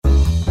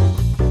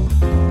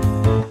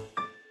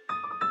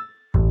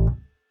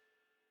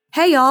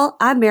Hey y'all,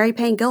 I'm Mary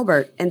Payne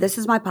Gilbert, and this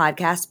is my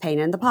podcast, Payne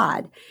in the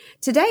Pod.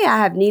 Today I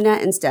have Nina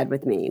Instead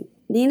with me.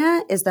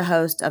 Nina is the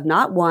host of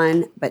not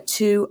one, but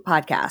two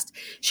podcasts.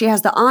 She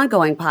has the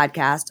ongoing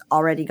podcast,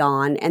 Already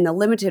Gone, and the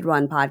limited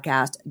run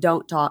podcast,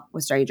 Don't Talk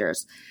with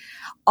Strangers.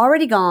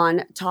 Already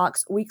Gone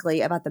talks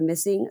weekly about the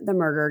missing, the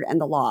murdered,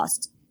 and the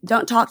lost.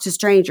 Don't Talk to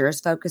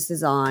Strangers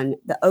focuses on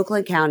the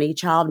Oakland County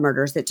child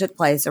murders that took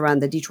place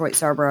around the Detroit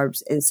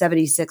suburbs in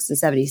 76 and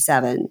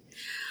 77.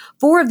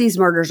 4 of these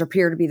murders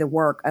appear to be the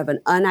work of an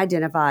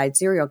unidentified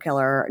serial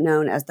killer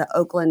known as the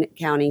Oakland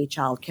County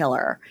Child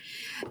Killer.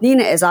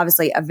 Nina is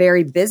obviously a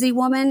very busy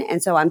woman,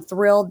 and so I'm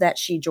thrilled that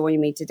she joined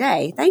me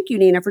today. Thank you,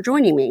 Nina, for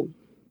joining me.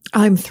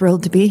 I'm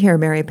thrilled to be here,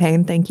 Mary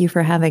Payne. Thank you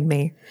for having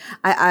me.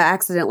 I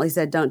accidentally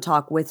said don't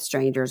talk with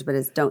strangers, but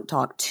it's don't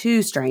talk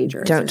to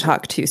strangers. Don't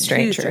talk to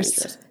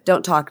strangers.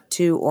 Don't talk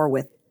to or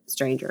with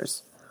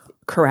strangers.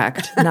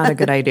 Correct. Not a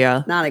good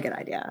idea. Not a good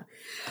idea.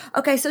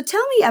 Okay, so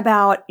tell me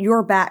about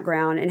your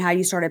background and how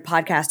you started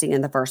podcasting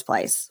in the first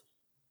place.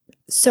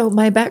 So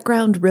my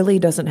background really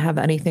doesn't have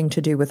anything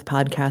to do with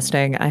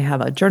podcasting. I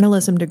have a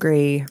journalism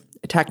degree,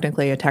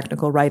 technically a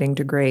technical writing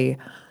degree,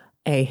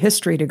 a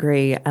history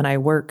degree, and I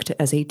worked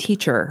as a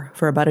teacher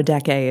for about a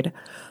decade.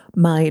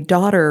 My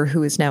daughter,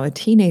 who is now a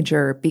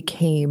teenager,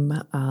 became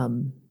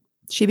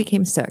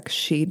sick.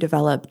 She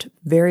developed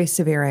very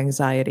severe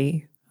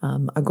anxiety,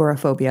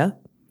 agoraphobia,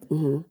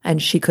 and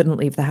she couldn't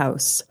leave the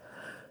house.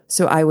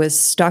 So I was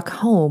stuck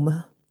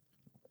home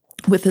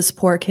with this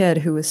poor kid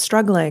who was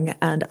struggling,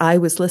 and I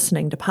was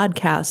listening to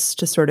podcasts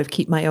to sort of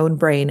keep my own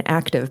brain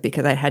active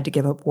because I had to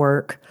give up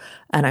work,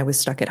 and I was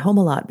stuck at home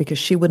a lot because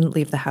she wouldn't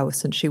leave the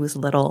house and she was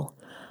little.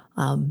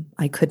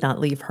 I could not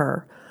leave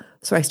her.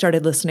 So I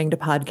started listening to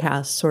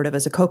podcasts sort of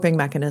as a coping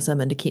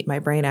mechanism and to keep my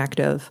brain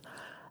active.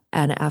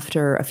 And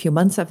after a few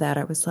months of that,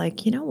 I was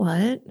like, you know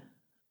what?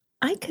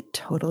 I could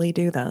totally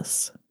do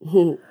this.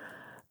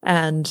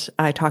 And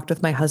I talked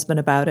with my husband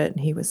about it, and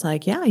he was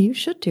like, yeah, you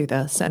should do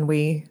this. And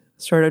we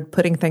started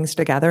putting things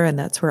together, and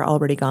that's where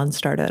Already Gone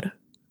started.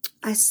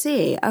 I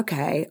see.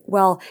 Okay.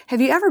 Well, have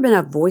you ever been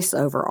a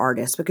voiceover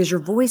artist? Because your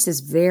voice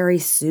is very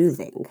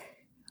soothing.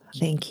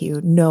 Thank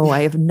you. No,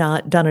 I have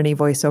not done any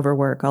voiceover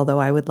work, although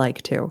I would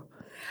like to.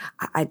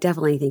 I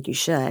definitely think you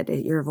should.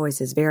 Your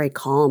voice is very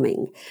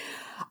calming.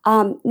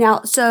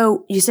 Now,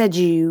 so you said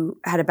you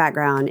had a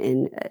background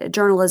in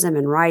journalism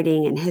and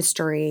writing and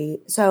history.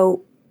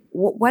 So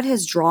what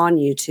has drawn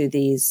you to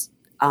these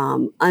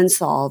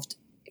unsolved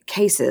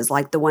cases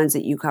like the ones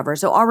that you cover?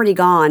 So Already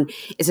Gone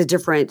is a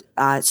different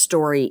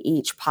story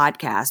each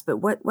podcast, but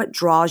what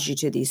draws you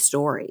to these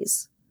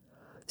stories?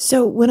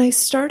 So when I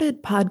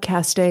started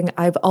podcasting,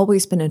 I've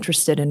always been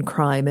interested in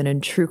crime and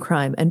in true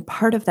crime. And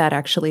part of that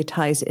actually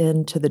ties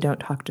into the Don't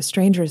Talk to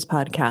Strangers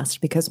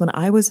podcast, because when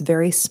I was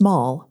very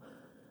small,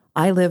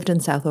 I lived in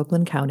South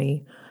Oakland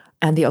County,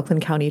 and the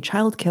Oakland County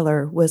child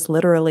killer was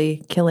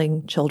literally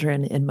killing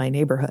children in my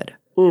neighborhood.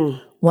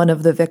 One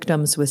of the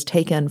victims was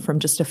taken from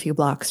just a few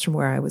blocks from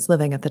where I was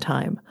living at the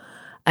time.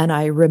 And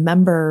I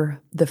remember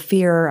the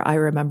fear, I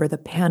remember the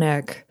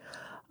panic,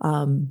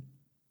 and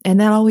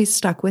that always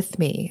stuck with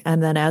me.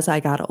 And then as I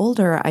got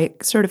older, I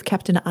sort of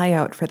kept an eye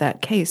out for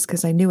that case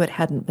because I knew it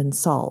hadn't been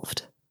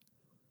solved.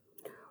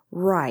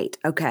 Right.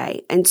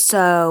 Okay. And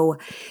so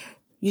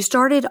you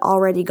started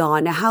Already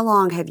Gone. Now, how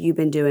long have you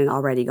been doing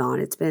Already Gone?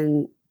 It's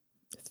been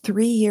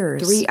 3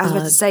 years. I was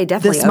about to say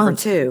definitely this over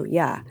month. 2.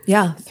 Yeah.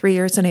 Yeah, 3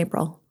 years in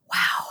April.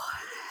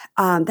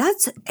 Wow.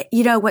 That's,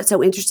 what's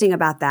so interesting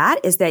about that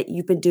is that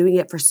you've been doing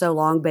it for so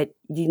long, but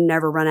you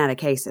never run out of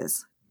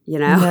cases,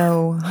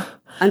 No.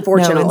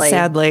 Unfortunately. No, and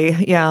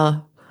sadly, yeah.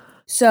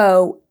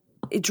 So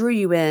it drew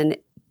you in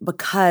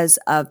because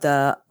of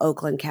the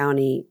Oakland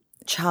County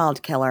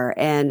child killer.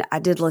 And I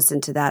did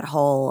listen to that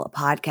whole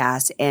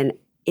podcast, and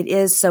it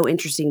is so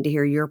interesting to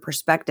hear your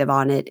perspective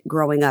on it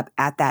growing up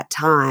at that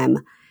time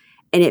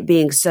and it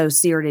being so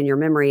seared in your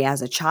memory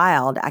as a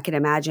child. I can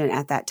imagine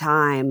at that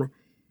time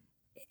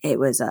it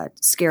was a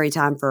scary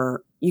time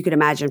you could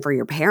imagine for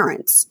your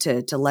parents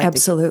to let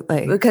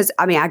Absolutely. Because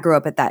I grew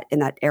up in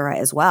that era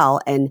as well.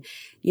 And,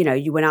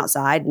 you went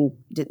outside and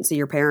didn't see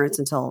your parents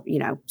until,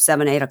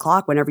 7, 8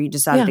 o'clock whenever you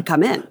decided to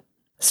come in.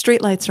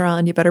 Street lights are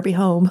on. You better be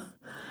home.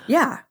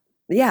 Yeah.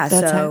 Yeah.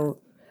 So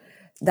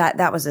I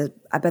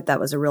bet that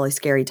was a really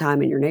scary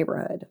time in your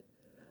neighborhood.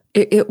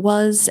 It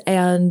was.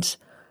 And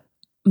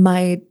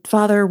my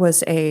father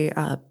was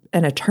an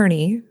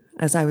attorney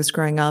as I was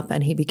growing up,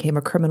 and he became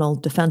a criminal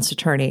defense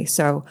attorney.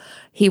 So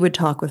he would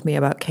talk with me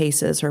about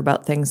cases or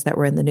about things that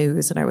were in the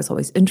news, and I was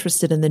always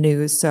interested in the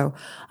news. So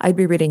I'd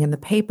be reading in the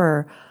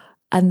paper.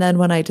 And then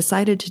when I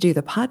decided to do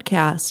the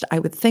podcast, I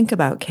would think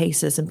about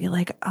cases and be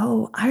like,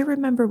 oh, I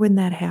remember when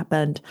that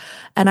happened.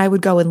 And I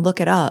would go and look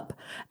it up,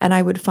 and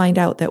I would find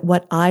out that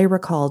what I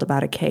recalled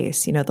about a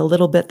case, the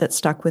little bit that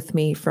stuck with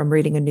me from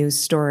reading a news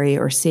story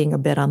or seeing a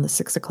bit on the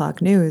 6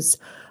 o'clock news,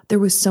 there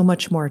was so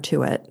much more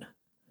to it.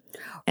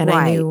 And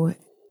right. I knew,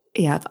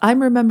 if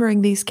I'm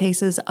remembering these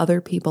cases, other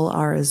people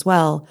are as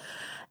well.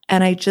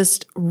 And I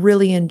just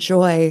really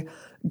enjoy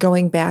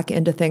going back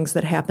into things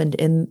that happened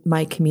in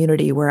my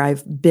community where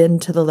I've been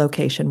to the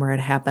location where it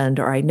happened,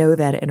 or I know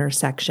that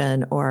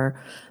intersection,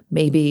 or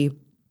maybe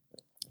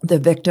the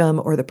victim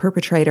or the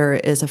perpetrator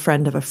is a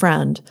friend of a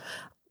friend,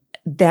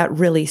 that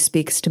really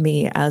speaks to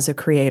me as a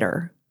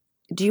creator.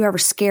 Do you ever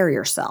scare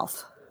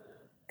yourself?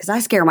 Because I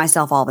scare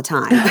myself all the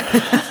time.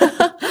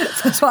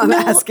 That's why I'm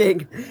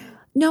asking.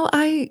 No,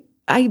 I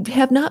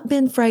have not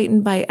been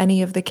frightened by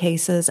any of the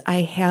cases.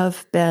 I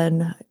have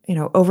been,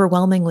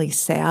 overwhelmingly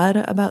sad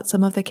about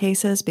some of the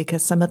cases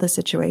because some of the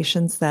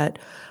situations that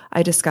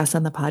I discuss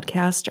on the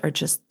podcast are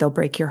just, they'll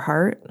break your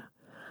heart.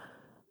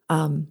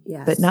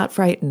 Yes. But not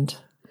frightened.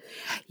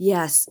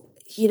 Yes.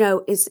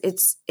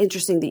 It's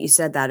interesting that you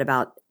said that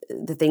about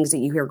the things that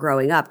you hear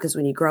growing up, because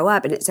when you grow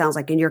up, and it sounds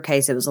like in your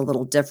case, it was a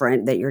little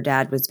different, that your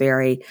dad was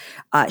very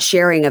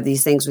sharing of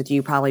these things with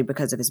you, probably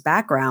because of his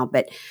background.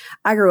 But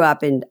I grew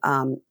up in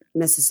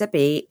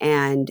Mississippi,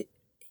 and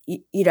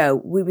you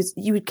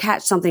would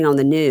catch something on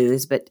the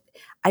news, but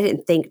I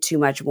didn't think too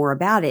much more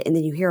about it. And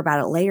then you hear about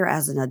it later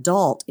as an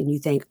adult and you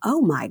think,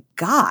 oh my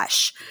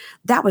gosh,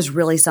 that was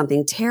really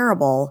something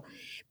terrible.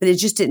 But it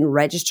just didn't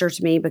register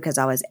to me because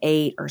I was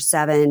 8 or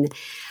 7. And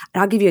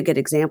I'll give you a good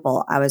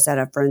example. I was at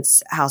a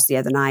friend's house the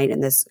other night,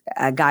 and this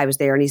guy was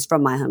there, and he's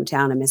from my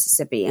hometown in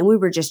Mississippi. And we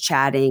were just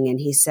chatting, and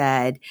he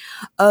said,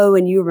 oh,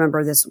 and you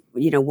remember this,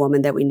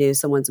 woman that we knew,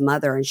 someone's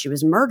mother, and she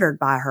was murdered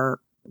by her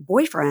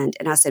boyfriend.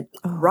 And I said,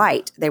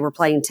 right. They were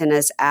playing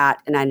tennis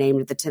and I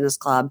named it the tennis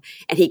club,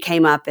 and he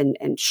came up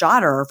and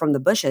shot her from the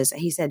bushes. And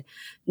he said,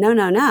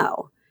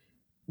 no.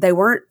 They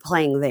weren't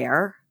playing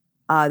there.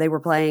 They were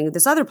playing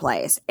this other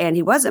place, and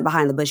he wasn't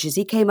behind the bushes.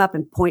 He came up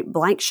and point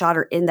blank shot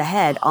her in the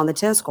head on the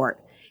tennis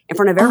court in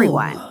front of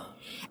everyone. Oh.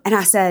 And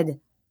I said,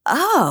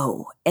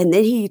 oh. And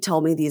then he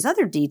told me these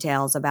other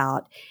details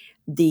about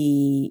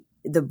the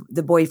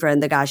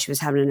boyfriend, the guy she was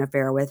having an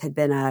affair with, had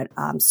been a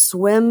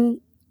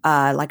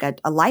like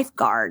a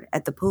lifeguard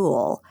at the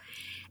pool,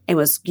 and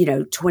was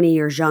 20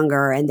 years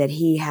younger, and that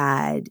he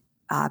had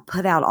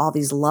put out all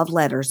these love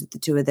letters that the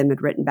two of them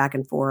had written back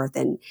and forth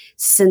and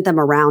sent them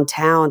around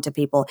town to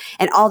people,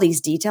 and all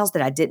these details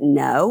that I didn't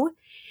know,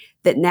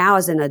 that now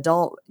as an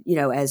adult,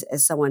 as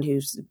someone who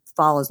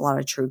follows a lot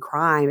of true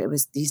crime, it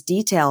was these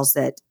details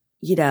that,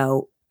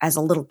 as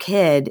a little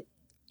kid,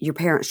 your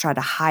parents tried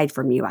to hide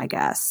from you, I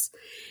guess.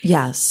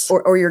 Yes.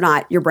 Or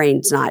your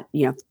brain's not,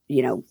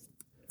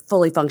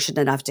 fully functioned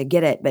enough to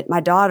get it. But my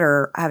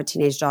daughter, I have a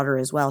teenage daughter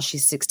as well.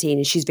 She's 16,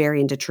 and she's very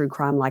into true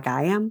crime like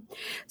I am.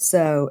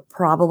 So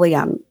probably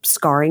I'm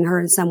scarring her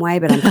in some way,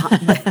 but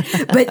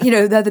but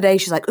the other day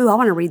she's like, ooh, I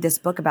want to read this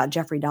book about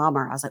Jeffrey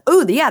Dahmer. I was like,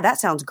 ooh, yeah, that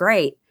sounds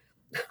great.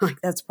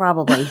 Like, that's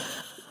probably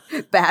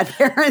bad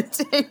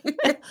parenting.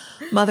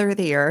 Mother of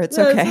the year. It's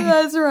okay.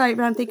 That's right.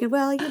 But I'm thinking,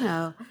 well,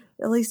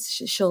 at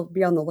least she'll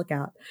be on the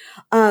lookout.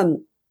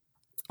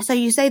 So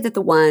you say that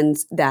the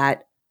ones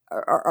that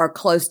are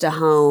close to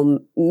home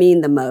mean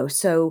the most.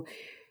 So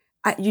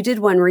you did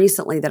one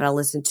recently that I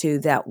listened to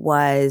that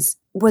was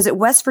it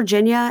West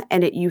Virginia?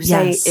 And you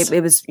say yes.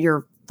 it was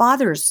your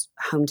father's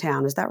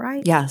hometown. Is that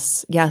right?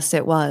 Yes. Yes,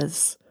 it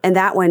was. And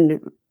that one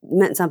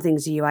meant something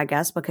to you, I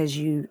guess, because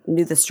you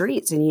knew the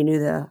streets and you knew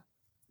the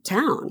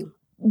town.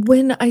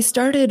 When I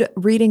started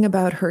reading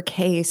about her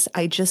case,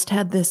 I just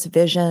had this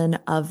vision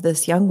of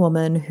this young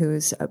woman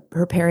who's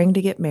preparing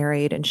to get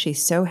married, and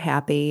she's so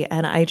happy.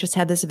 And I just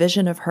had this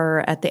vision of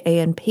her at the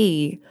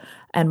A&P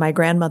and my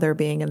grandmother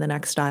being in the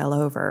next aisle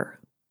over.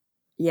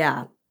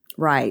 Yeah,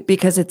 right.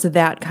 Because it's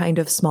that kind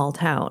of small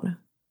town.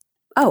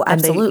 Oh,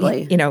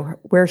 absolutely. And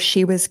where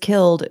she was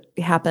killed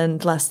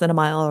happened less than a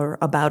mile or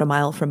about a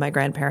mile from my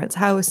grandparents'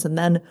 house. And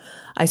then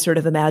I sort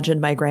of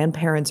imagined my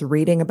grandparents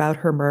reading about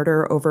her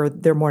murder over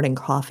their morning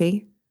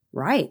coffee.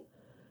 Right.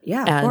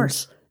 Yeah, and of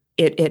course.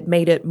 It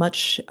made it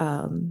much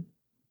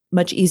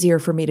easier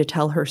for me to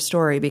tell her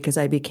story because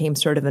I became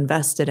sort of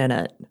invested in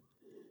it.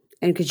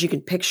 And because you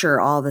could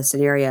picture all the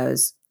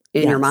scenarios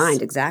in your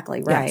mind.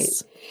 Exactly. Right.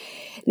 Yes.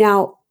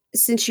 Now,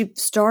 since you've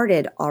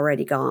started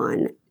Already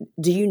Gone,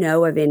 do you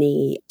know of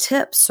any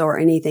tips or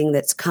anything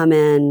that's come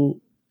in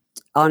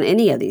on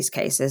any of these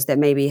cases that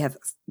maybe have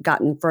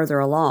gotten further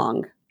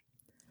along?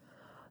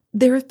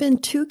 There have been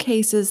 2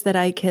 cases that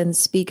I can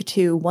speak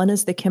to. One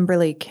is the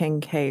Kimberly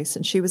King case,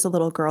 and she was a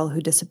little girl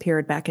who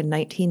disappeared back in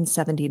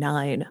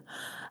 1979.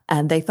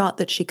 And they thought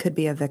that she could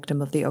be a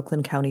victim of the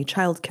Oakland County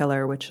child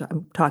killer, which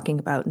I'm talking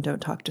about in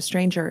Don't Talk to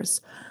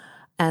Strangers.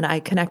 And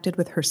I connected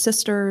with her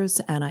sisters,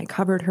 and I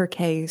covered her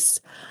case.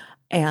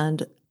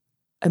 And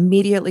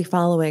immediately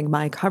following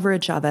my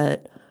coverage of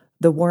it,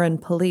 the Warren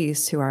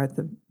police, who are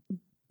the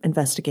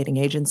investigating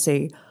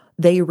agency,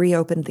 they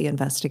reopened the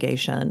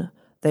investigation.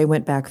 They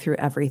went back through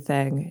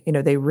everything.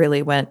 They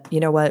really went, you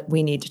know what,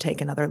 we need to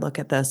take another look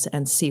at this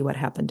and see what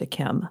happened to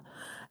Kim.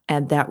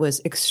 And that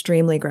was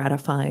extremely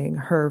gratifying.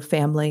 Her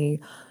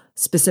family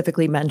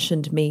specifically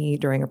mentioned me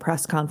during a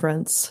press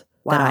conference.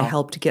 Wow. That I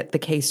helped get the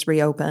case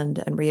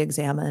reopened and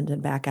reexamined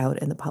and back out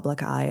in the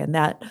public eye. And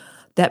that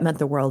meant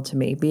the world to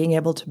me. Being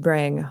able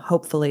to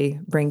hopefully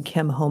bring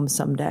Kim home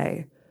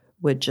someday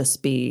would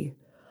just be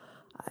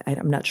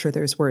I'm not sure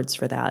there's words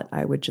for that.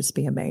 I would just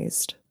be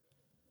amazed.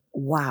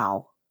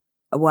 Wow.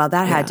 Well,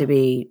 that had to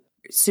be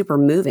super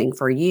moving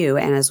for you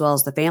and as well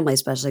as the family,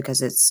 especially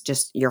because it's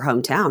just your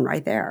hometown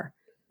right there.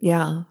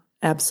 Yeah,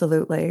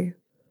 absolutely.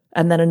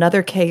 And then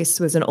another case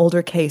was an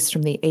older case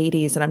from the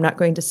 80s, and I'm not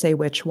going to say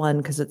which one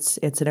because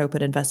it's an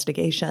open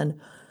investigation,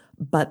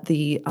 but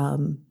the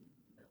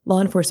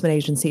law enforcement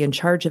agency in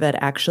charge of it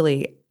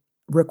actually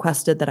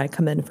requested that I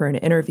come in for an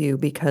interview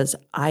because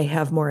I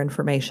have more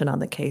information on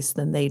the case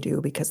than they do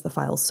because the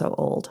file's so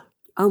old.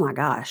 Oh my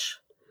gosh.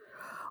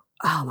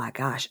 Oh my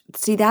gosh.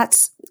 See,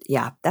 that's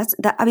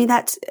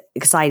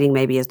exciting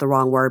maybe is the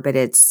wrong word, but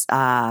it's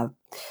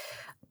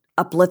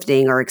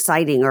uplifting or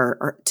exciting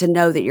or to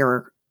know that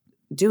you're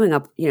doing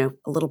a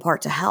little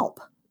part to help.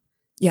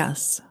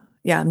 Yes.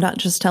 Yeah. I'm not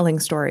just telling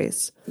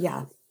stories.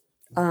 Yeah.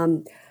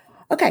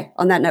 Okay.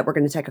 On that note, we're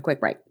going to take a quick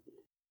break.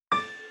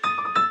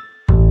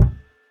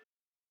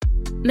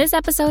 This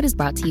episode is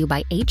brought to you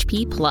by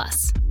HP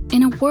Plus.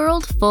 In a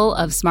world full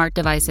of smart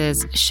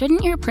devices,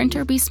 shouldn't your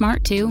printer be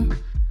smart too?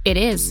 It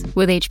is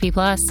with HP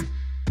Plus.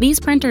 These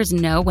printers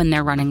know when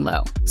they're running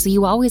low, so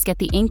you always get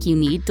the ink you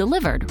need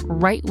delivered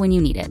right when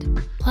you need it.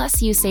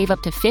 Plus, you save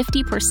up to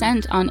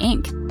 50% on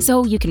ink,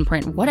 so you can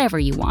print whatever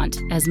you want,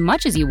 as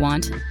much as you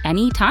want,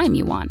 anytime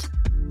you want.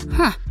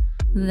 Huh,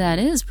 that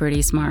is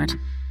pretty smart.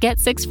 Get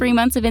 6 free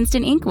months of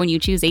instant ink when you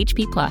choose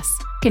HP Plus.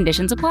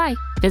 Conditions apply.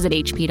 Visit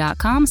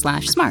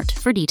hp.com/smart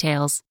for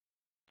details.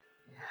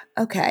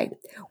 Okay,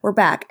 we're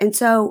back. And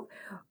so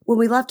when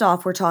we left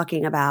off, we're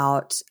talking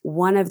about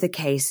one of the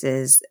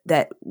cases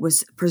that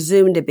was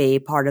presumed to be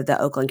part of the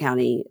Oakland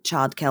County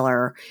child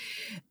killer.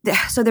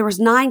 So there was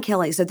 9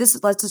 killings. So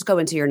let's just go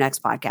into your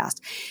next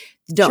podcast.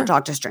 Don't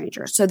talk to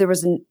strangers. So there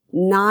was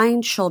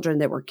 9 children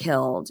that were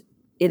killed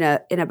in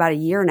about a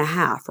year and a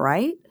half,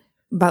 right?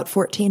 About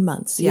 14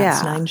 months.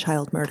 Yes, 9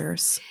 child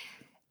murders.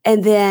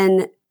 And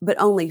then, but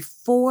only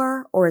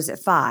 4, or is it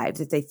 5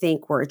 that they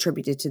think were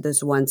attributed to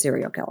this one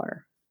serial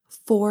killer?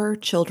 4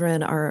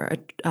 children are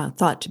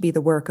thought to be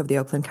the work of the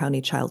Oakland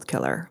County child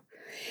killer.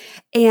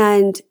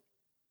 And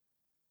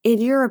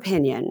in your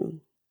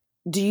opinion,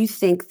 do you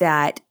think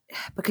that,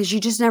 because you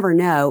just never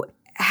know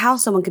how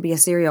someone could be a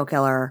serial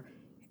killer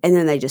and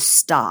then they just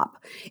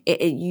stop? You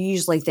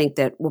usually think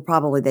that, well,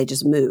 probably they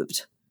just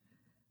moved,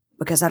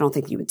 because I don't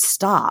think you would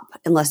stop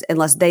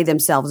unless they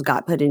themselves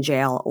got put in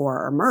jail or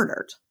are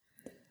murdered.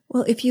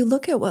 Well, if you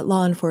look at what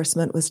law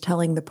enforcement was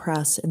telling the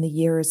press in the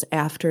years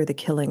after the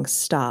killing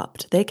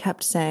stopped, they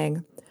kept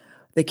saying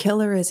the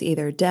killer is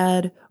either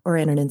dead or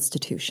in an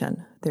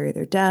institution. They're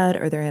either dead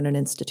or they're in an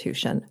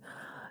institution.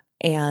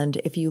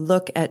 And if you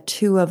look at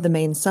 2 of the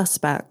main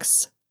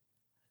suspects,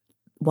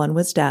 one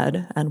was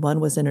dead and one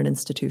was in an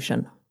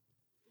institution.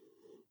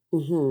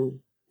 Mm-hmm.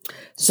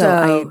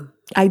 So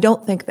I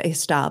don't think they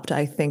stopped.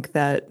 I think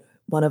that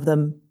one of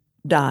them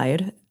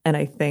died, and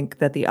I think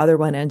that the other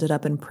one ended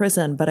up in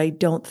prison, but I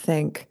don't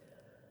think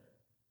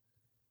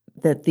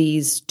that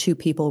these 2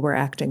 people were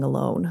acting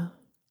alone.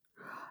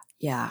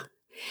 Yeah.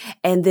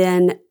 And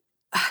then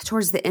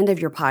towards the end of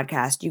your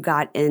podcast, you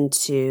got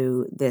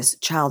into this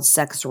child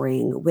sex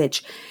ring,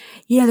 which,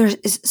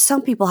 there's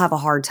some people have a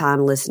hard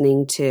time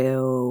listening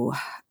to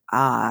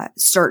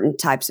certain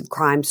types of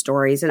crime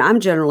stories. And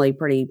I'm generally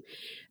pretty,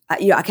 I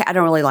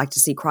don't really like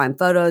to see crime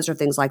photos or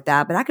things like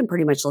that, but I can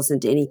pretty much listen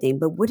to anything.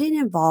 But when it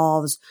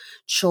involves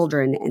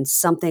children and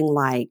something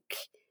like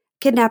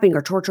kidnapping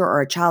or torture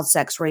or a child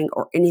sex ring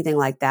or anything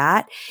like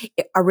that,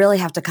 I really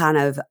have to kind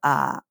of,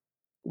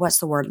 what's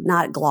the word?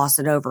 Not gloss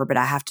it over, but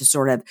I have to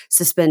sort of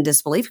suspend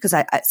disbelief because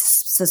I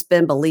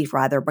suspend belief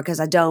rather, because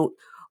I don't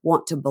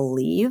want to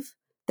believe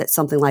that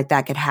something like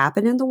that could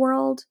happen in the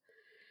world.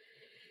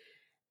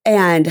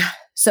 And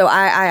so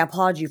I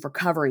applaud you for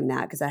covering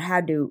that, because I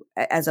had to,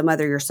 as a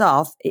mother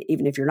yourself,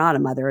 even if you're not a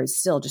mother, it's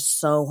still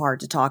just so hard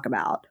to talk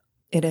about.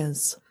 It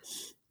is.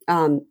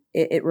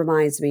 It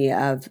reminds me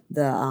of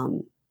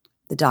the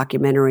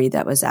documentary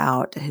that was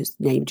out, whose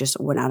name just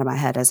went out of my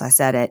head as I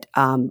said it,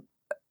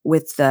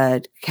 with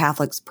the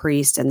Catholic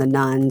priest and the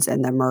nuns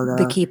and the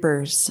murder. The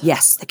Keepers.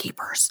 Yes, The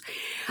Keepers.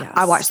 Yes.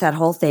 I watched that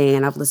whole thing,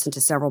 and I've listened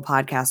to several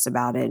podcasts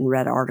about it and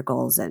read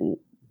articles, and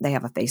they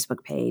have a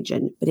Facebook page.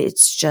 But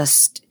it's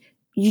just,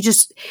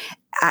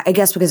 I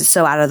guess because it's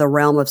so out of the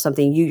realm of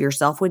something you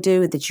yourself would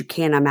do, that you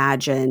can't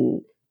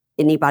imagine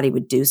anybody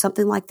would do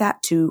something like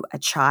that to a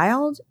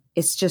child.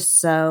 It's just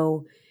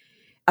so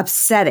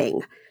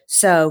upsetting.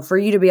 So for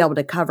you to be able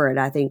to cover it,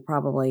 I think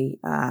probably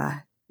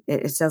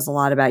it says a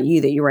lot about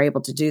you that you were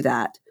able to do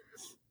that.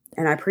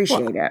 And I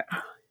appreciate it.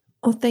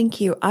 Well,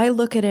 thank you. I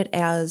look at it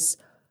as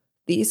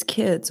these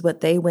kids,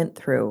 what they went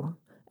through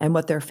and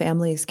what their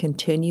families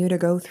continue to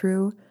go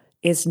through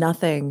is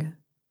nothing.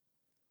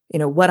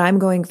 What I'm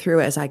going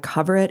through as I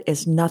cover it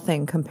is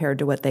nothing compared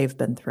to what they've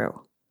been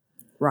through.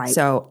 Right.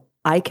 So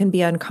I can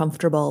be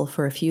uncomfortable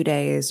for a few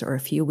days or a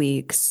few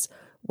weeks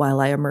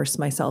while I immerse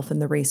myself in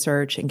the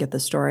research and get the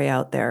story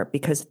out there,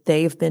 because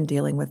they've been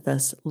dealing with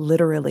this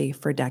literally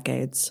for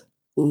decades.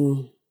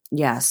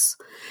 Yes.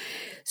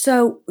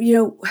 So,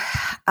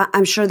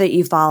 I'm sure that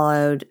you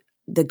followed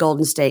the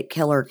Golden State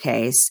Killer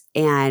case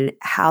and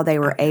how they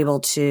were able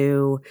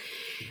to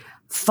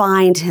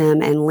find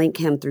him and link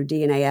him through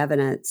DNA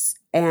evidence.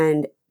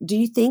 And do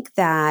you think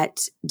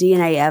that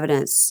DNA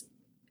evidence,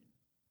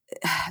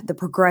 the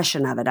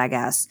progression of it, I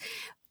guess,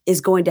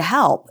 is going to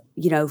help,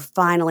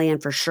 finally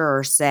and for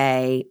sure,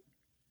 say,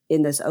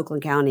 in this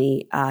Oakland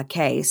County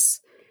case,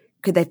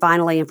 could they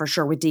finally and for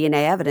sure with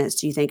DNA evidence,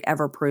 do you think,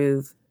 ever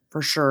prove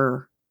for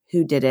sure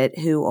who did it,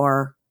 who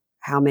or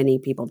how many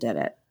people did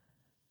it?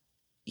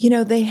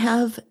 They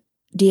have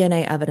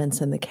DNA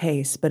evidence in the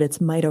case, but it's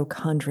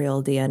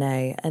mitochondrial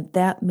DNA. And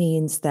that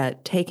means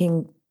that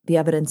taking the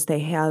evidence they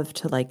have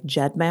to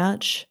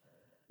GEDmatch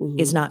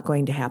is not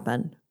going to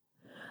happen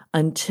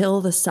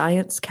until the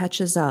science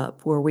catches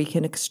up where we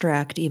can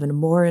extract even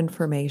more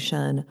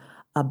information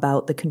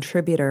about the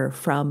contributor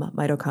from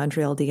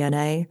mitochondrial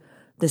DNA.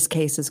 This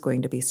case is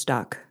going to be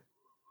stuck.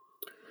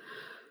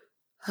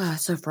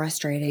 So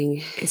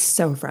frustrating. It's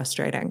so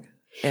frustrating.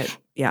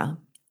 Yeah.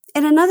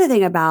 And another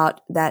thing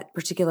about that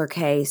particular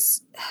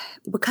case,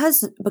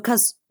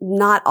 because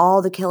not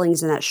all the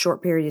killings in that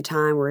short period of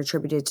time were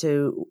attributed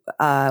to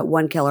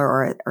one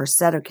killer or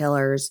set of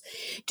killers,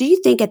 do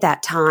you think at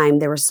that time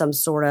there was some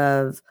sort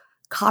of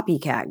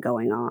copycat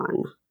going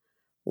on?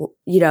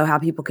 How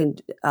people can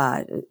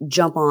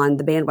jump on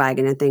the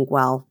bandwagon and think,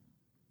 well,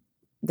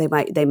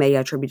 they may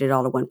attribute it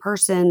all to one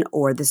person,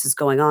 or this is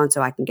going on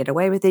so I can get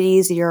away with it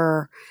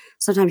easier.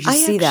 Sometimes you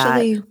see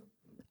that.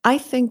 I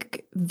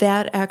think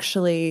that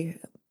actually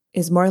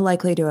is more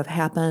likely to have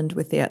happened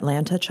with the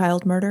Atlanta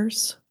child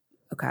murders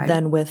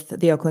than with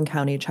the Oakland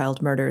County child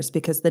murders,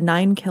 because the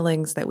 9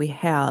 killings that we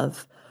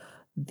have,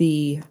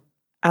 the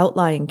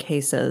outlying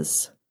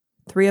cases,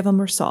 3 of them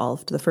were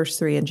solved. The first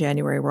 3 in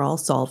January were all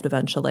solved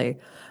eventually.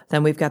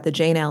 Then we've got the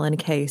Jane Allen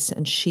case,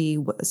 and she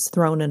was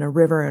thrown in a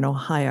river in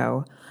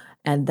Ohio.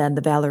 And then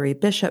the Valerie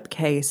Bishop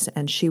case,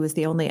 and she was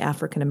the only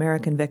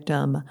African-American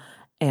victim,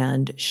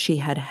 and she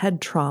had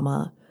head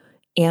trauma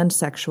and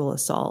sexual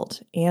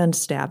assault and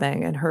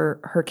stabbing. And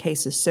her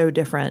case is so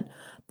different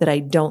that I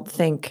don't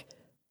think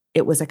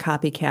it was a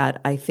copycat.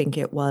 I think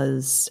it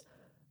was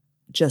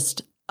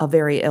just a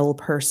very ill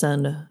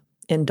person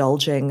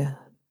indulging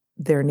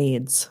their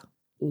needs.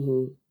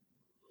 Mm-hmm.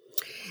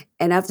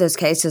 And of those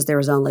cases, there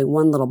was only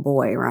one little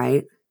boy,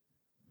 right?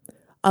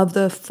 Of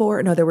the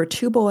 4, no, there were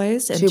 2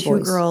 boys and 2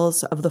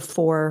 girls of the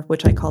 4,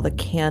 which I call the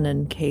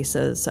canon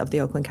cases of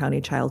the Oakland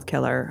County child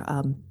killer.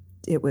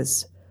 It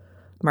was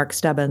Mark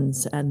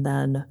Stebbins, and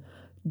then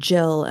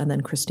Jill, and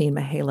then Christine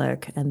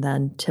Mihalik, and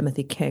then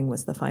Timothy King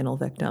was the final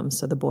victim.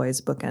 So the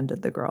boys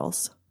bookended the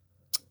girls.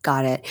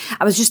 Got it.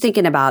 I was just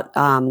thinking about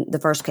the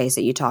first case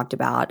that you talked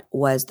about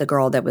was the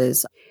girl that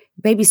was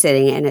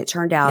babysitting, and it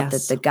turned out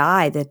that the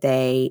guy that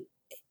they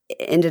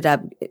ended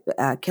up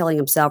killing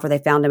himself, or they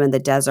found him in the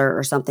desert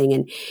or something,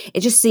 and it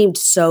just seemed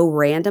so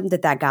random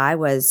that guy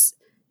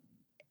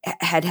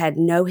had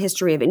no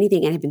history of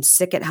anything and had been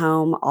sick at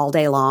home all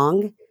day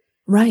long.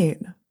 Right.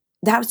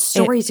 That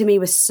story to me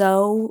was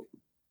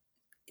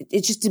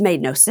it just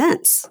made no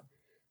sense.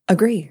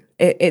 Agree.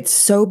 It's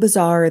so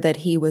bizarre that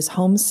he was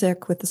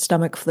homesick with the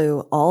stomach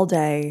flu all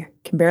day,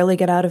 can barely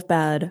get out of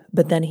bed,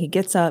 but then he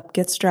gets up,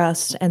 gets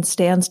dressed, and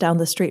stands down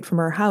the street from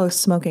her house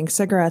smoking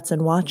cigarettes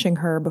and watching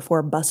her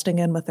before busting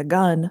in with a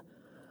gun,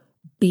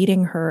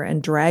 beating her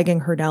and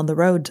dragging her down the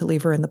road to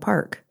leave her in the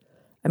park.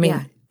 I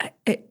mean,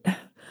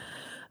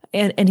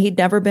 and he'd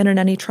never been in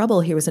any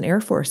trouble. He was an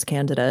Air Force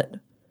candidate.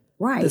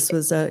 Right. This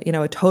was a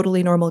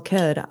totally normal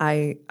kid.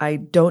 I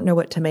don't know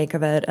what to make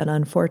of it. And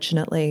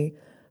unfortunately,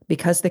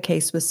 because the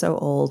case was so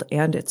old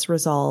and it's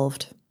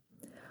resolved,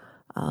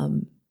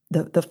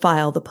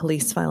 the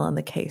police file on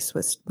the case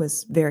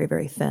was very,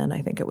 very thin.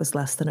 I think it was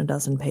less than a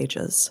dozen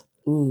pages.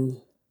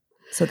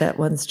 So that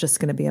one's just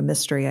going to be a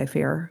mystery, I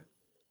fear.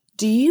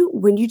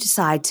 When you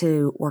decide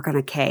to work on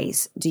a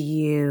case, do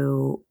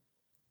you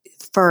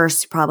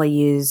first probably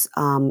use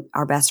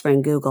our best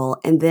friend Google,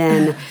 and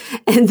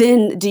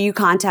then do you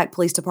contact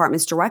police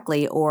departments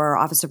directly or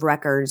Office of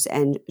Records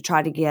and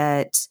try to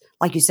get,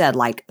 like you said,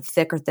 like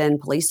thick or thin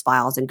police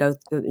files and go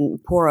through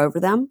and pour over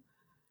them?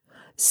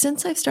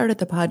 Since I've started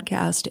the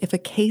podcast, if a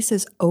case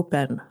is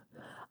open,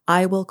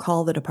 I will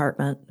call the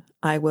department.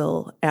 I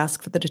will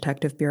ask for the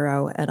Detective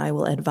Bureau, and I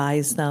will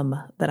advise them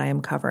that I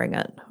am covering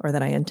it or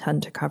that I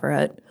intend to cover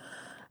it.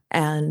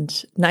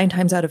 And 9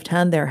 times out of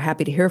 10, they're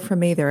happy to hear from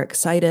me. They're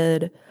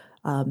excited.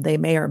 They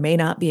may or may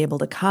not be able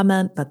to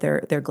comment, but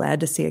they're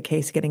glad to see a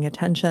case getting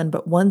attention.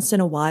 But once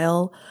in a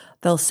while,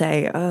 they'll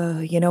say,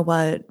 you know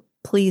what,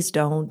 please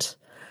don't.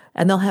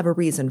 And they'll have a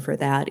reason for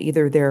that.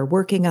 Either they're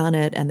working on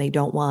it and they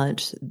don't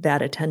want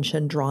that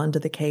attention drawn to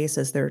the case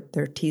as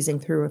they're teasing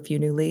through a few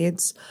new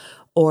leads,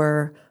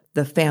 or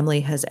the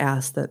family has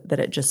asked that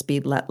it just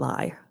be let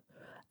lie.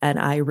 And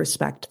I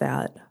respect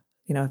that.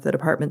 If the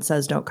department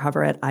says don't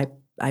cover it,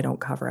 I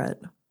don't cover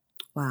it.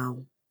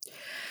 Wow.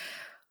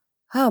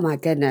 Oh my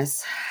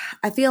goodness.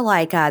 I feel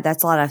like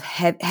that's a lot of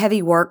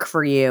heavy work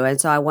for you. And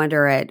so I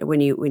wonder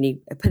when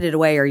you put it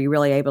away, are you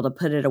really able to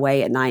put it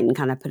away at night and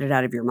kind of put it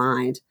out of your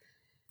mind?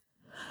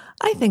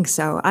 I think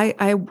so.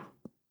 I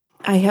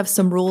I have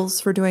some rules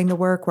for doing the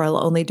work where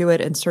I'll only do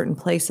it in certain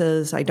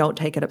places. I don't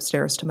take it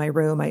upstairs to my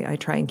room. I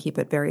try and keep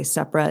it very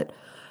separate.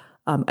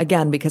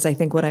 Again, because I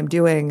think what I'm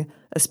doing,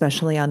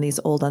 especially on these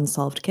old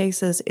unsolved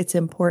cases, it's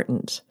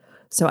important.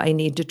 So I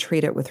need to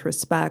treat it with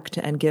respect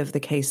and give the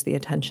case the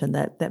attention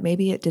that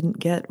maybe it didn't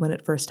get when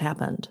it first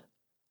happened.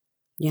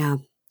 Yeah,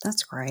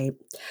 that's great.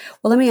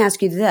 Well, let me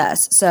ask you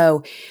this.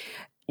 So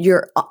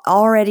you're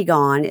Already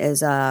Gone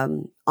is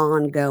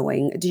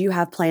ongoing. Do you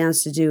have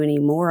plans to do any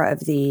more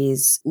of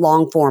these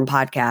long form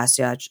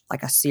podcasts,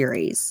 like a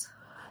series?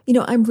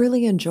 I'm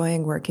really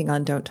enjoying working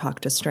on Don't Talk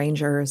to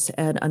Strangers.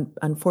 And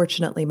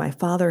unfortunately, my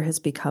father has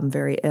become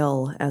very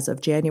ill as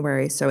of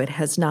January. So it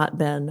has not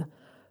been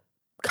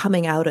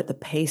coming out at the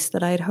pace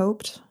that I'd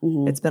hoped.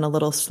 Mm-hmm. It's been a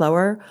little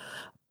slower,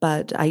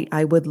 but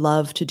I would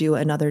love to do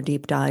another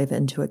deep dive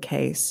into a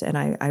case. And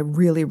I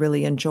really,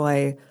 really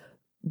enjoy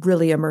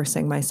really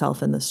immersing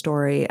myself in the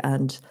story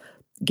and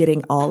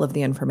getting all of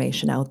the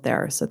information out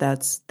there. So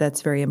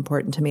that's very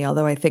important to me.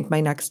 Although I think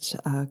my next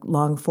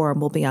long form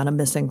will be on a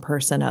missing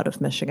person out of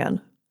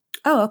Michigan.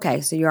 Oh,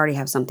 okay. So you already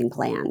have something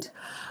planned.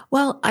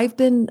 Well, I've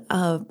been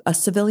a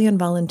civilian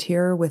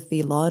volunteer with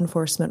the law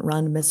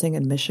enforcement-run Missing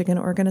in Michigan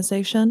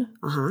organization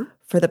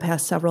for the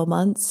past several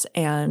months,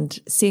 and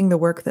seeing the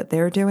work that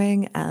they're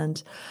doing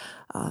and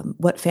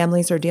what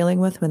families are dealing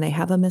with when they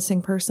have a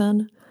missing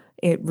person,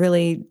 it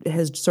really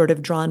has sort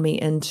of drawn me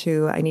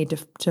into, I need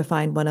to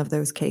find one of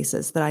those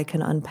cases that I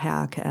can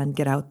unpack and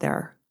get out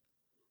there.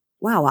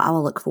 Wow, I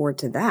will look forward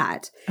to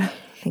that.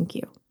 Thank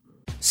you.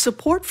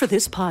 Support for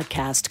this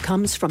podcast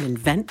comes from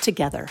Invent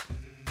Together.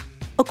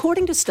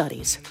 According to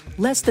studies,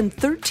 less than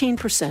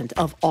 13%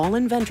 of all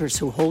inventors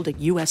who hold a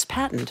U.S.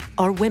 patent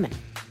are women.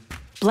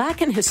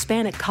 Black and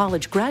Hispanic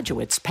college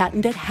graduates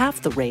patent at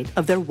half the rate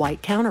of their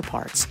white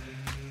counterparts.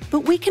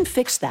 But we can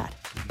fix that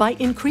by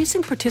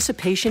increasing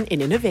participation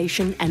in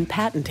innovation and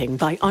patenting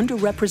by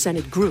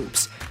underrepresented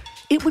groups.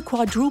 It would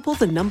quadruple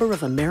the number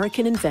of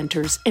American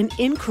inventors and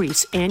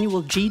increase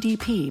annual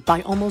GDP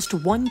by almost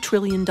 $1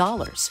 trillion.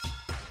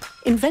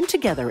 Invent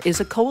Together is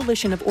a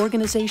coalition of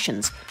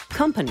organizations,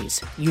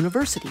 companies,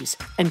 universities,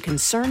 and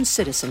concerned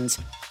citizens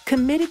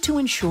committed to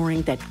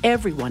ensuring that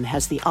everyone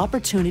has the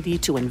opportunity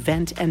to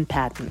invent and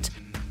patent.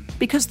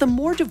 Because the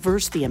more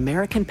diverse the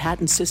American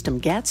patent system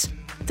gets,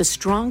 the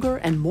stronger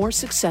and more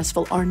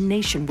successful our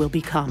nation will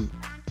become.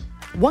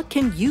 What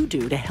can you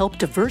do to help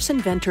diverse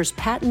inventors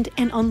patent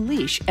and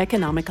unleash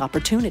economic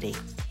opportunity?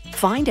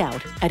 Find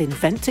out at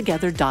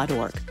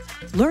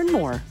inventtogether.org. Learn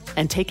more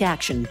and take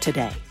action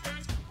today.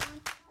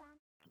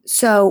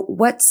 So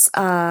what's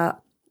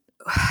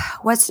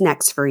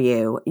next for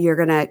you? You're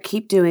going to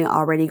keep doing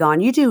Already Gone.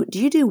 Do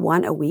you do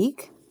one a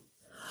week?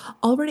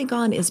 Already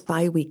Gone is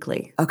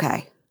bi-weekly.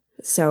 Okay.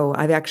 So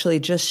I've actually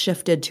just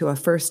shifted to a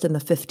 1st and the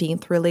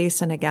 15th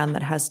release. And again,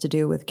 that has to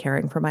do with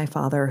caring for my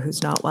father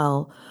who's not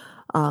well.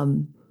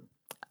 The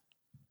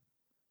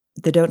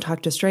Don't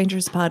Talk to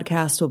Strangers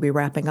podcast will be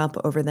wrapping up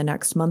over the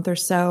next month or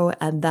so.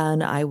 And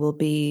then I will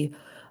be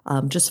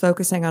just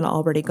focusing on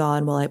Already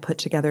Gone while I put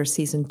together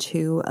season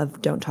 2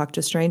 of Don't Talk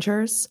to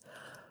Strangers.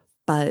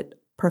 But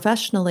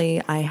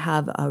professionally, I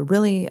have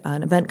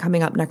an event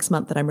coming up next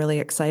month that I'm really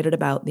excited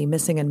about. The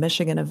Missing in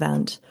Michigan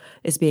event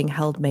is being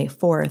held May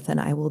 4th, and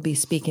I will be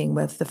speaking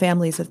with the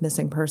families of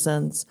missing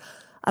persons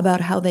about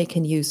how they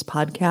can use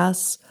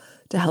podcasts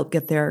to help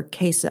get their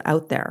case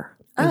out there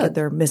and get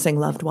their missing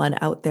loved one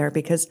out there.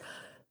 Because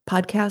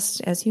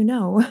podcasts, as you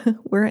know,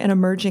 we're an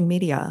emerging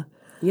media.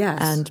 Yes.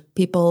 And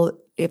people,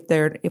 if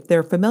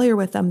they're familiar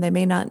with them, they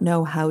may not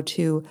know how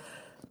to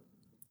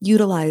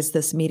utilize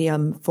this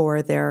medium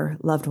for their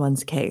loved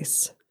one's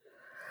case.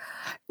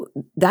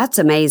 That's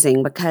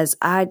amazing, because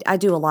I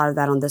do a lot of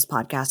that on this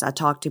podcast. I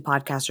talk to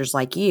podcasters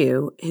like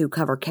you who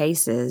cover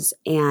cases,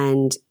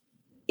 and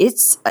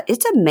it's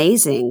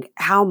amazing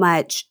how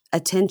much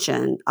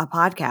attention a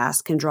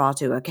podcast can draw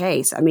to a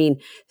case. I mean,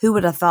 who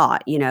would have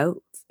thought,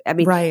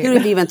 Right. Who would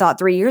have even thought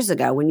 3 years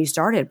ago when you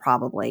started,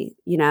 probably,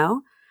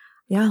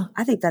 Yeah.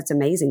 I think that's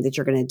amazing that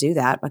you're going to do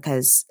that,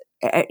 because,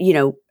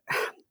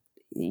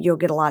 you'll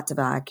get a lot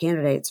of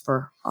candidates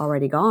for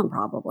Already Gone,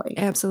 probably.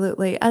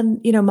 Absolutely.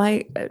 And,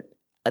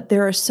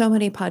 there are so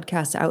many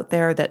podcasts out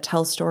there that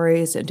tell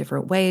stories in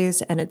different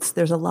ways, and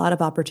there's a lot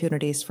of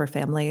opportunities for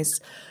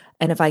families.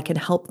 And if I can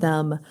help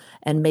them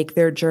and make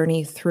their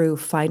journey through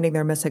finding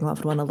their missing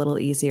loved one a little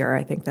easier,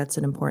 I think that's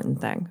an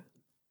important thing.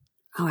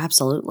 Oh,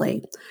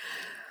 absolutely.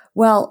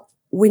 Well,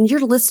 when you're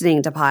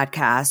listening to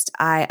podcasts,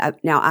 I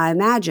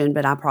imagine,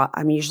 but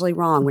I'm usually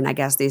wrong when I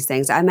guess these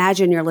things. I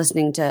imagine you're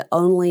listening to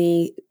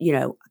only,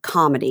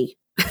 comedy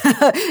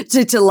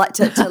to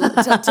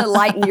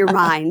lighten your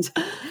mind.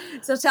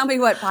 So tell me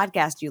what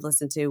podcast you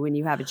listen to when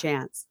you have a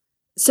chance.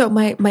 So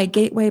my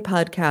gateway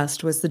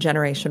podcast was the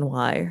Generation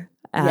Y.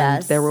 And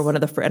yes. They were one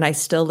of and I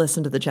still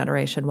listen to the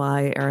Generation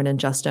Y. Aaron and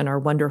Justin are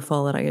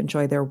wonderful, and I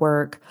enjoy their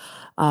work.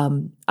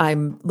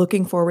 I'm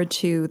looking forward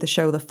to the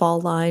show The Fall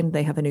Line.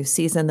 They have a new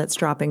season that's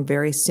dropping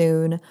very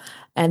soon.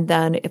 And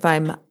then if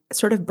I'm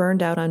sort of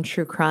burned out on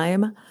true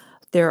crime,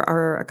 There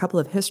are a couple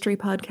of history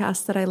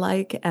podcasts that I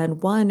like,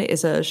 and one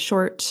is a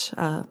short,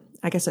 I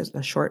guess it's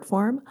a short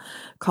form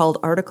called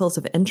Articles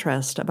of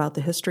Interest about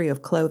the history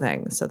of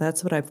clothing. So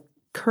that's what I've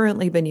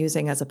currently been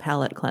using as a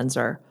palate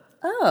cleanser.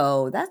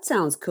 Oh, that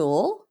sounds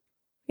cool.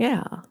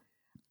 Yeah.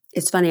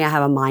 It's funny, I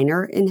have a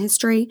minor in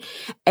history,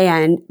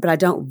 but I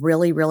don't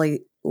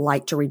really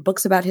like to read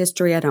books about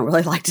history. I don't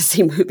really like to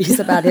see movies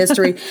about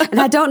history. And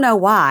I don't know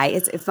why.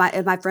 It's if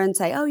my friends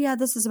say, oh yeah,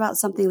 this is about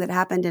something that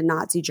happened in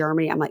Nazi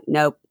Germany, I'm like,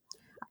 nope,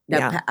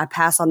 Yeah. I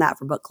pass on that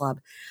for book club.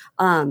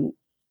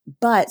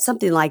 But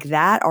something like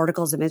that,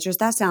 Articles of Interest,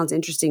 that sounds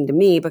interesting to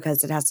me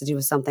because it has to do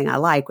with something I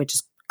like, which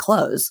is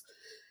clothes.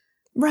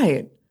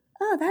 Right.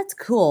 Oh, that's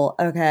cool.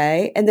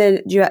 Okay. And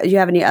then do you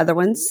have any other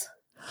ones?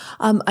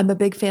 I'm a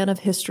big fan of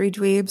History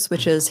Dweebs,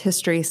 which is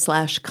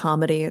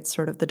history/comedy. It's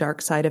sort of the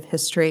dark side of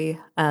history.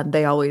 And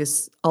they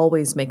always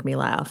make me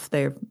laugh.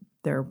 They're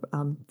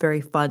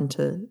very fun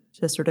to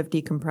sort of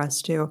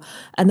decompress to.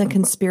 And The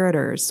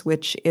Conspirators,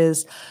 which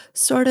is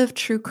sort of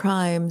true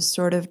crime,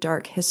 sort of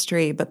dark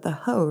history, but the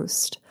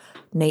host,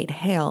 Nate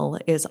Hale,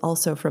 is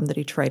also from the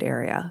Detroit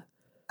area.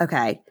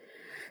 Okay.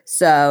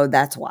 So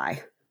that's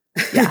why.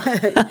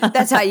 Yeah.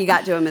 That's how you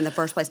got to him in the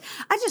first place.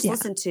 I just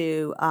listened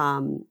to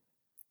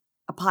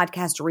a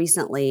podcast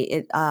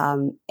recently,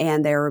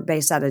 and they're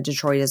based out of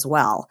Detroit as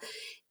well.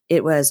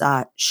 It was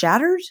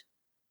Shattered?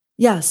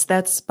 Yes,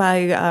 that's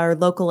by our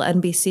local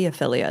NBC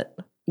affiliate.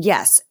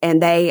 Yes,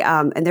 and they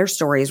and their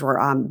stories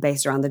were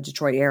based around the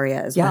Detroit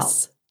area as well.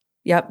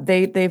 Yep,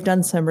 they've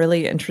done some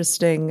really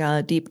interesting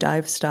deep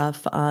dive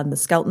stuff on the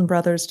Skelton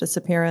brothers'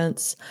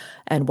 disappearance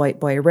and White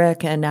Boy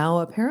Rick, and now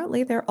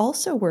apparently they're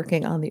also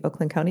working on the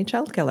Oakland County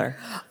child killer.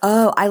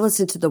 Oh, I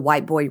listened to the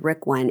White Boy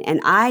Rick one, and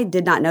I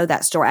did not know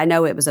that story. I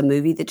know it was a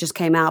movie that just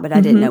came out, but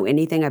I didn't know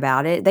anything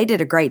about it. They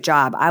did a great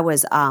job. I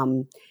was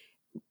I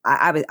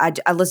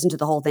listened to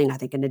the whole thing, I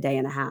think, in a day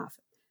and a half.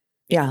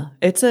 Yeah,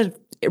 it's a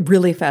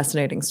really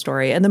fascinating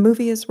story, and the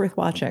movie is worth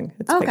watching.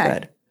 It's quite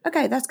good.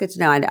 Okay, that's good to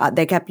know. And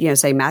they kept,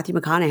 saying Matthew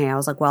McConaughey. I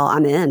was like, well,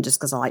 I'm in just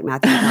because I like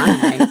Matthew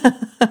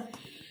McConaughey.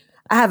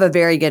 I have a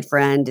very good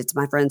friend. It's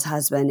my friend's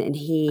husband, and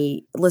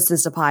he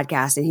listens to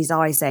podcasts, and he's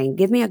always saying,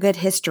 give me a good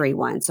history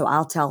one. So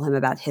I'll tell him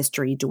about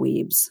History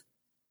Dweebs.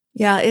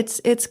 Yeah, it's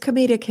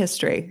comedic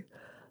history.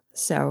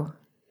 So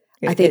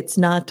I think it's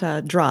not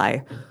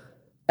dry.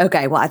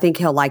 Okay, well, I think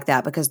he'll like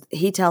that because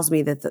he tells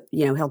me that,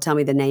 he'll tell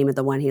me the name of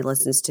the one he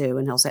listens to,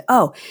 and he'll say,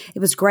 oh, it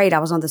was great. I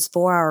was on this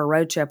 4-hour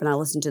road trip, and I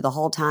listened to the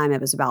whole time.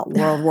 It was about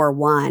World War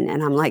I.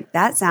 And I'm like,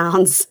 that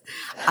sounds,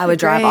 I would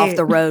drive off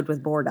the road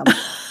with boredom.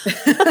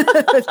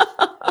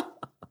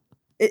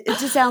 It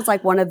just sounds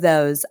like one of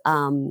those,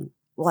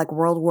 like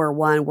World War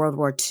I, World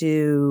War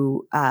II,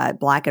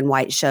 black and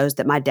white shows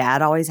that my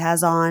dad always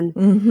has on,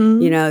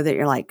 that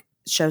you're like,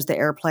 shows the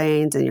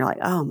airplanes, and you're like,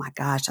 oh my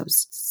gosh, that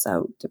was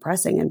so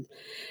depressing and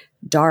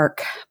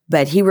dark.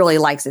 But he really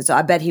likes it, so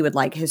I bet he would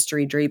like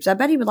History Dweebs. I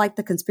bet he would like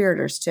The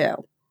Conspirators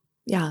too.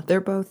 Yeah, they're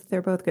both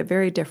good,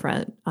 very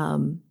different.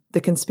 The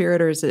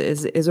Conspirators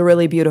is a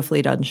really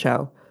beautifully done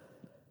show.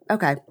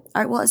 Okay, all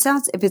right. Well, it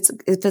sounds if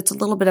it's a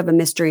little bit of a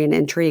mystery and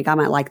intrigue, I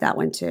might like that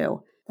one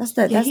too. That's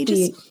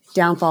the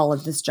downfall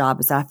of this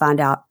job is that I find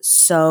out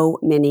so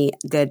many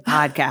good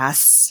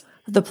podcasts.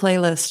 The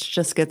playlist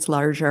just gets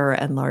larger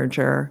and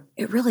larger.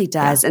 It really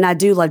does. Yeah. And I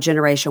do love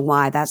Generation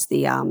Y. That's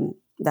the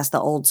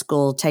old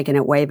school, taking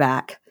it way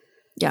back.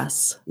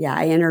 Yes. Yeah,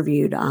 I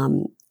interviewed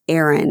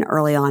Aaron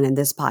early on in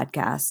this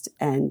podcast,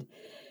 and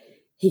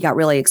he got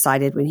really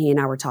excited when he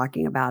and I were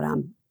talking about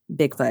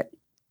Bigfoot.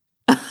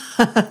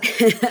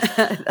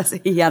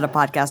 He had a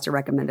podcast to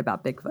recommend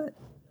about Bigfoot.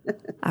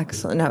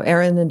 Excellent. No,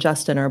 Aaron and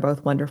Justin are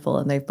both wonderful,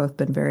 and they've both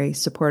been very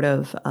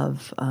supportive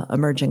of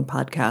emerging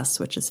podcasts,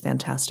 which is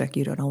fantastic.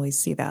 You don't always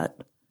see that.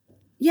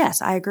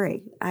 Yes, I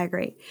agree.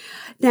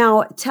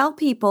 Now, tell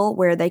people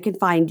where they can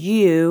find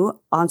you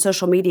on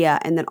social media,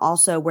 and then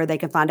also where they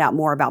can find out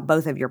more about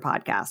both of your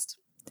podcasts.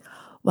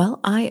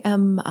 Well, I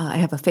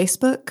have a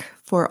Facebook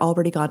for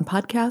Already Gone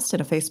Podcast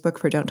and a Facebook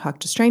for Don't Talk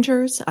to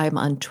Strangers. I'm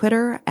on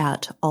Twitter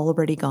at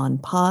Already Gone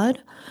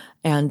Pod.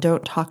 And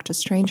Don't Talk to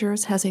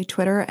Strangers has a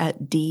Twitter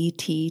at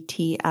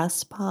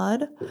DTTS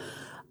Pod.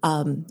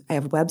 I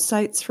have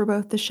websites for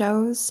both the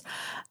shows.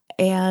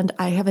 And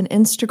I have an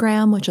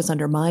Instagram, which is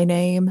under my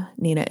name,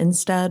 Nina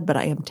Instead, but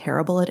I am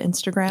terrible at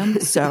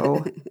Instagram.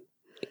 So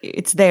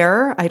it's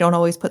there. I don't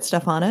always put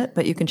stuff on it,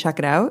 but you can check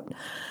it out.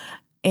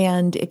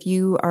 And if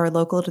you are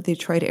local to the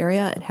Detroit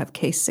area and have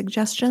case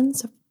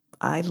suggestions,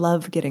 I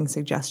love getting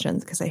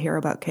suggestions because I hear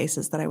about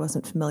cases that I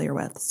wasn't familiar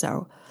with.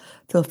 So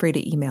feel free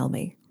to email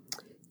me.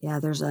 Yeah,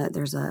 there's a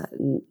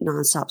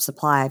nonstop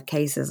supply of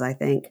cases, I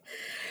think,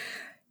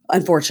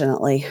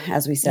 unfortunately,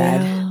 as we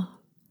said. Yeah.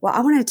 Well, I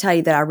want to tell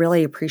you that I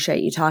really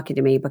appreciate you talking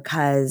to me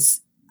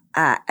because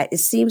it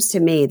seems to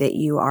me that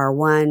you are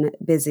one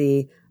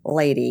busy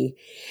lady.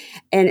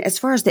 And as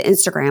far as the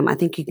Instagram, I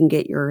think you can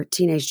get your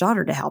teenage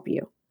daughter to help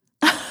you.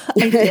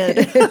 I did.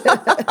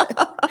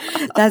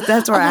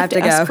 That's where I have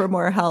to go. Ask for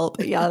more help.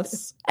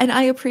 Yes. And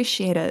I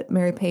appreciate it,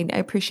 Mary Payne. I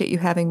appreciate you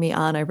having me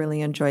on. I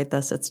really enjoyed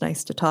this. It's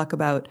nice to talk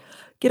about,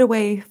 get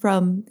away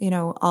from,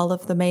 all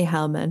of the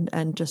mayhem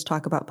and just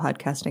talk about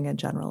podcasting in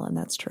general. And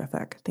that's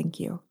terrific. Thank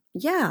you.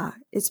 Yeah,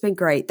 it's been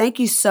great. Thank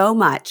you so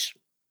much.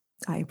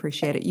 I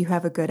appreciate it. You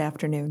have a good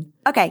afternoon.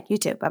 Okay, you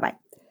too. Bye-bye.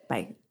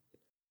 Bye.